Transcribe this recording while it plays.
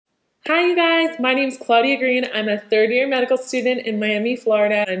Hi you guys, my name is Claudia Green. I'm a third-year medical student in Miami,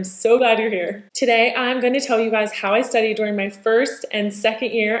 Florida. I'm so glad you're here. Today I'm going to tell you guys how I studied during my first and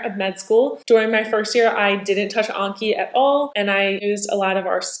second year of med school. During my first year, I didn't touch Anki at all, and I used a lot of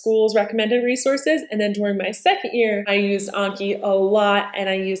our school's recommended resources. And then during my second year, I used Anki a lot, and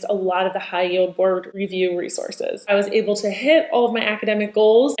I used a lot of the high-yield board review resources. I was able to hit all of my academic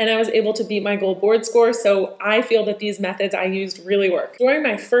goals, and I was able to beat my goal board score, so I feel that these methods I used really work. During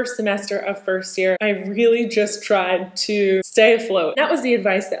my first semester of first year, I really just tried to stay afloat. That was the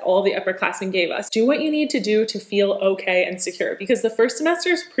advice that all the upperclassmen gave us. Do what you need to do to feel okay and secure, because the first semester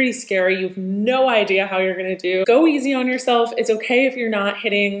is pretty scary. You have no idea how you're gonna do. Go easy on yourself. It's okay if you're not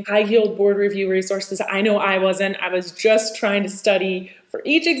hitting high yield board review resources. I know I wasn't. I was just trying to study for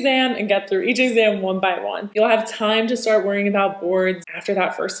each exam and get through each exam one by one. You'll have time to start worrying about boards after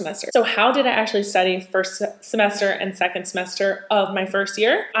that first semester. So how did I actually study first semester and second semester of my first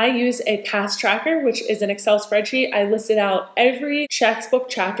year? I used a pass tracker, which is an Excel spreadsheet. I listed out every textbook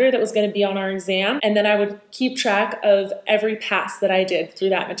chapter that was going to be on our exam, and then I would keep track of every pass that I did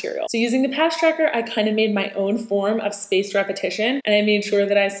through that material. So using the pass tracker, I kind of made my own form of spaced repetition, and I made sure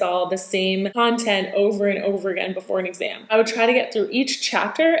that I saw the same content over and over again before an exam. I would try to get through each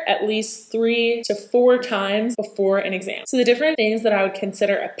chapter at least 3 to 4 times before an exam. So the different things that I would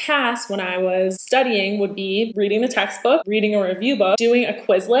consider a pass when I was studying would be reading the textbook, reading a review book, doing a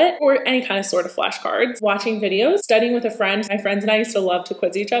Quizlet or any kind of sort of flashcards, watching videos, studying with a friend. My friends and I used to love to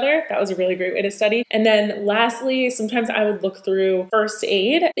quiz each other. That was a really great way to study. And then lastly, sometimes I would look through first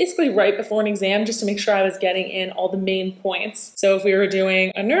aid, basically right before an exam, just to make sure I was getting in all the main points. So if we were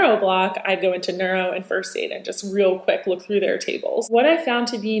doing a neuro block, I'd go into neuro and first aid and just real quick look through their tables. What I found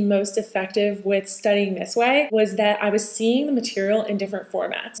to be most effective with studying this way was that I was seeing the material in different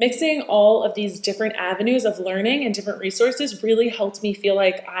formats. Mixing all of these different avenues of learning and different resources really helped me feel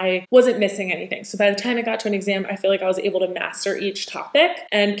like I wasn't missing anything. So by the time I got to an exam, I feel like I was able to master each topic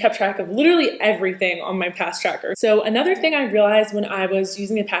and kept track of literally everything on my pass tracker. So another thing I realized when I was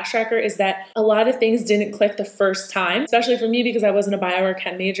using the pass tracker is that a lot of things didn't click the first time, especially for me because I wasn't a bio or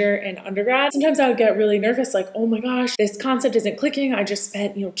chem major in undergrad. Sometimes I would get really nervous, like, oh my gosh, this concept isn't clicking. I just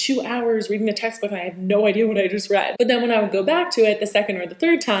spent 2 hours reading the textbook and I have no idea what I just read. But then when I would go back to it the second or the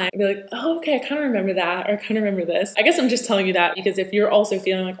third time, I'd be like, oh, okay, I kind of remember that, or I kind of remember this. I guess I'm just telling you that because if you're also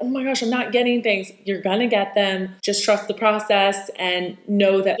feeling like, oh my gosh, I'm not getting things, you're gonna get them. Just trust the process and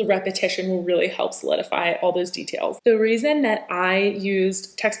know that the repetition will really help solidify all those details. The reason that I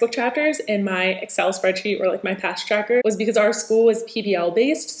used textbook chapters in my Excel spreadsheet or like my pass tracker was because our school was PBL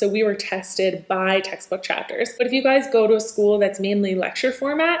based, so we were tested by textbook chapters. But if you guys go to a school that's mainly lecture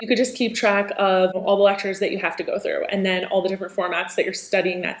format, you could just keep track of all the lectures that you have to go through and then all the different formats that you're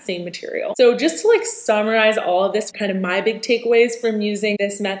studying that same material. So just to like summarize all of this, kind of my big takeaways from using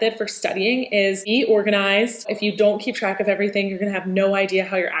this method for studying is be organized. If you don't keep track of everything, you're gonna have no idea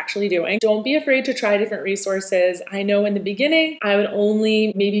how you're actually doing. Don't be afraid to try different resources. I know in the beginning, I would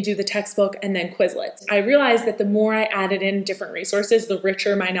only maybe do the textbook and then Quizlets. I realized that the more I added in different resources, the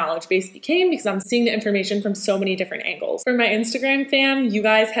richer my knowledge base became because I'm seeing the information from so many different angles. For my Instagram fam, you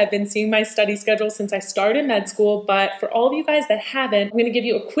guys have been seeing my study schedule since I started med school, but for all of you guys that haven't, I'm gonna give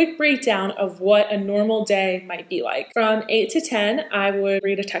you a quick breakdown of what a normal day might be like. From 8 to 10, I would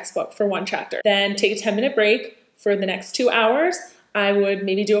read a textbook for 1 chapter, then take a 10-minute break for the next 2 hours. I would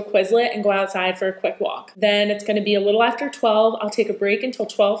maybe do a Quizlet and go outside for a quick walk. Then it's gonna be a little after 12. I'll take a break until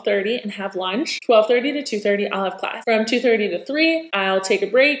 12:30 and have lunch. 12:30 to 2:30, I'll have class. From 2:30 to 3, I'll take a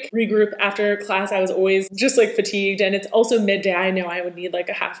break, regroup after class. I was always just like fatigued, and it's also midday. I know I would need like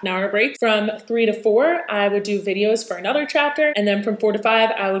a half an hour break. From 3 to 4, I would do videos for another chapter. And then from 4 to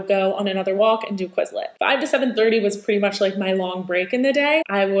 5, I would go on another walk and do Quizlet. 5 to 7:30 was pretty much like my long break in the day.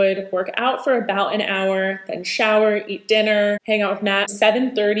 I would work out for about an hour, then shower, eat dinner, hang out with Matt.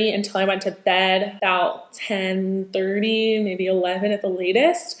 7:30 until I went to bed, about 10:30, maybe 11 at the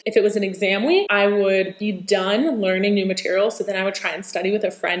latest. If it was an exam week, I would be done learning new material, so then I would try and study with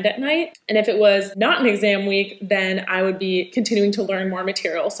a friend at night. And if it was not an exam week, then I would be continuing to learn more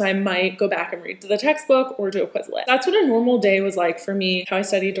material, so I might go back and read the textbook or do a Quizlet. That's what a normal day was like for me, how I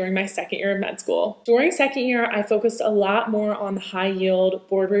studied during my second year of med school. During second year, I focused a lot more on the high yield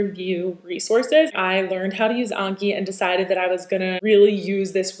board review resources. I learned how to use Anki and decided that I was gonna gonna really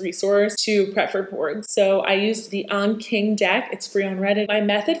use this resource to prep for boards. So I used the Anki deck. It's free on Reddit. My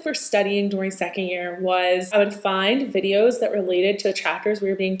method for studying during second year was I would find videos that related to the chapters we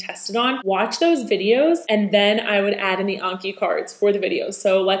were being tested on, watch those videos, and then I would add in the Anki cards for the videos.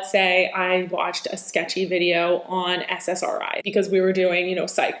 So let's say I watched a sketchy video on SSRI because we were doing,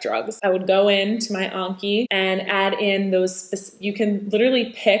 psych drugs. I would go into my Anki and add in those. You can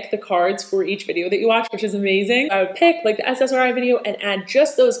literally pick the cards for each video that you watch, which is amazing. I would pick like the SSRI video and add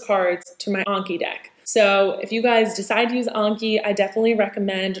just those cards to my Anki deck. So if you guys decide to use Anki, I definitely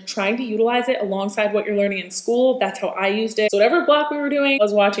recommend trying to utilize it alongside what you're learning in school. That's how I used it. So whatever block we were doing, I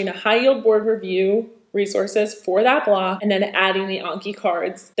was watching a high yield board review resources for that block and then adding the Anki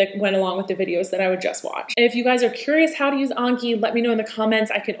cards that went along with the videos that I would just watch. And if you guys are curious how to use Anki, let me know in the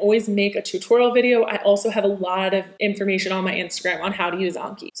comments. I can always make a tutorial video. I also have a lot of information on my Instagram on how to use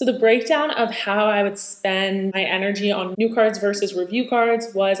Anki. So the breakdown of how I would spend my energy on new cards versus review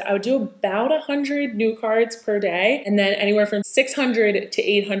cards was I would do about 100 new cards per day and then anywhere from 600 to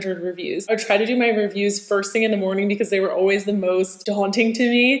 800 reviews. I would try to do my reviews first thing in the morning because they were always the most daunting to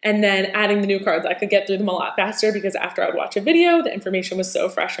me, and then adding the new cards, I could get through them a lot faster because after I would watch a video, the information was so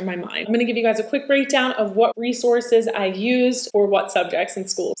fresh in my mind. I'm going to give you guys a quick breakdown of what resources I used for what subjects in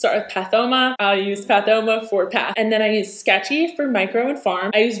school. Start with Pathoma. I used Pathoma for Path. And then I used Sketchy for Micro and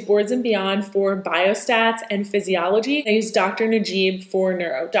Pharm. I used Boards and Beyond for Biostats and Physiology. I used Dr. Najib for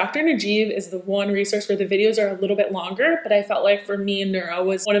Neuro. Dr. Najib is the one resource where the videos are a little bit longer, but I felt like for me, Neuro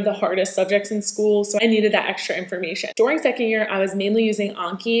was one of the hardest subjects in school, so I needed that extra information. During second year, I was mainly using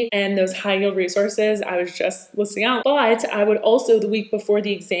Anki and those high yield resources I was just listing out. But I would also, the week before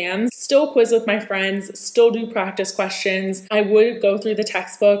the exams, still quiz with my friends, still do practice questions. I would go through the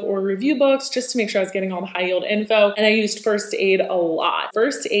textbook or review books just to make sure I was getting all the high yield info. And I used First Aid a lot.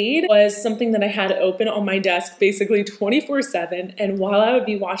 First Aid was something that I had open on my desk basically 24/7. And while I would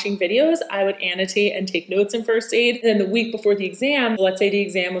be watching videos, I would annotate and take notes in First Aid. And then the week before the exam, let's say the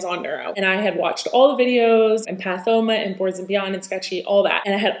exam was on Neuro, and I had watched all the videos and Pathoma and Boards and Beyond and Sketchy, all that.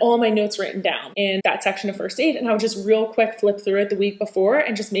 And I had all my notes written down in that section of First Aid, and I would just real quick flip through it the week before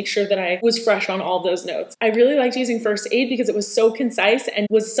and just make sure that I was fresh on all those notes. I really liked using First Aid because it was so concise and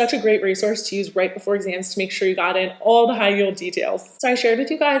was such a great resource to use right before exams to make sure you got in all the high yield details. So I shared with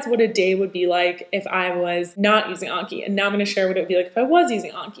you guys what a day would be like if I was not using Anki, and now I'm going to share what it would be like if I was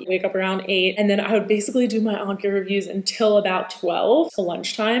using Anki. Wake up around 8, and then I would basically do my Anki reviews until about 12 to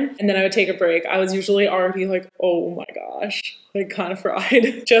lunchtime, and then I would take a break. I was usually already like, oh my gosh, like kind of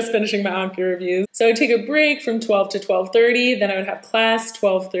fried, just finishing my Anki reviews. So I'd take a break from 12 to 12:30, then I would have class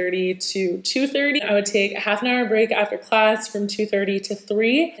 12:30 to 2:30. I would take a half an hour break after class from 2:30 to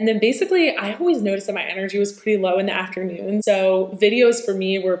 3. And then basically I always noticed that my energy was pretty low in the afternoon. So videos for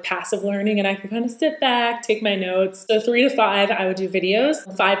me were passive learning and I could kind of sit back, take my notes. So 3 to 5, I would do videos.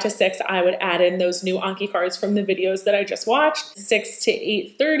 5 to 6, I would add in those new Anki cards from the videos that I just watched. 6 to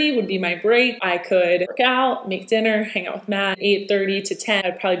 8:30 would be my break. I could work out, make dinner, hang out with Matt. 8:30 to 10,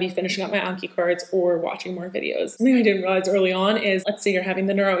 I'd probably be finishing up my Anki cards or watching more videos. Something I didn't realize early on is, let's say you're having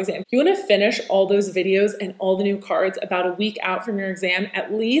the neuro exam. You want to finish all those videos and all the new cards about a week out from your exam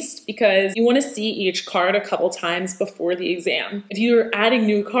at least, because you want to see each card a couple times before the exam. If you're adding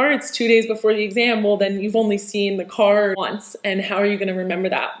new cards 2 days before the exam, well then you've only seen the card once, and how are you going to remember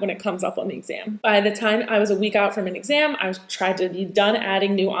that when it comes up on the exam? By the time I was a week out from an exam, I tried to be done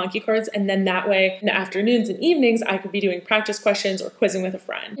adding new Anki cards, and then that way in the afternoons and evenings I could be doing practice questions or quizzing with a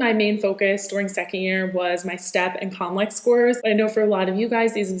friend. My main focus during second year was my STEP and COMLEX scores, but I know for a lot of you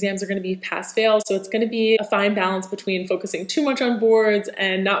guys these exams are going to be pass-fail, so it's going to be a fine balance between focusing too much on boards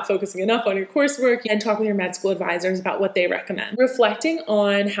and not focusing enough on your coursework, and talk with your med school advisors about what they recommend. Reflecting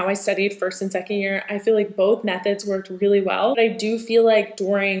on how I studied first and second year, I feel like both methods worked really well, but I do feel like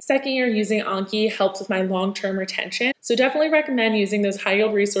during second year using Anki helps with my long-term retention. So definitely recommend using those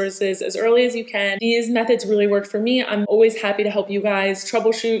high-yield resources as early as you can. These methods really worked for me. I'm always happy to help you guys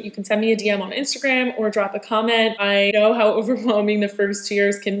troubleshoot. You can send me a DM on Instagram or drop a comment. I know how overwhelming the first 2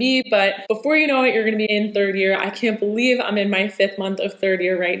 years can be, but before you know it, you're going to be in third year. I can't believe I'm in my 5th month of third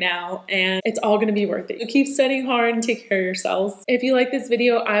year right now, and it's all going to be worth it. So keep studying hard and take care of yourselves. If you like this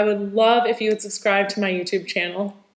video, I would love if you would subscribe to my YouTube channel.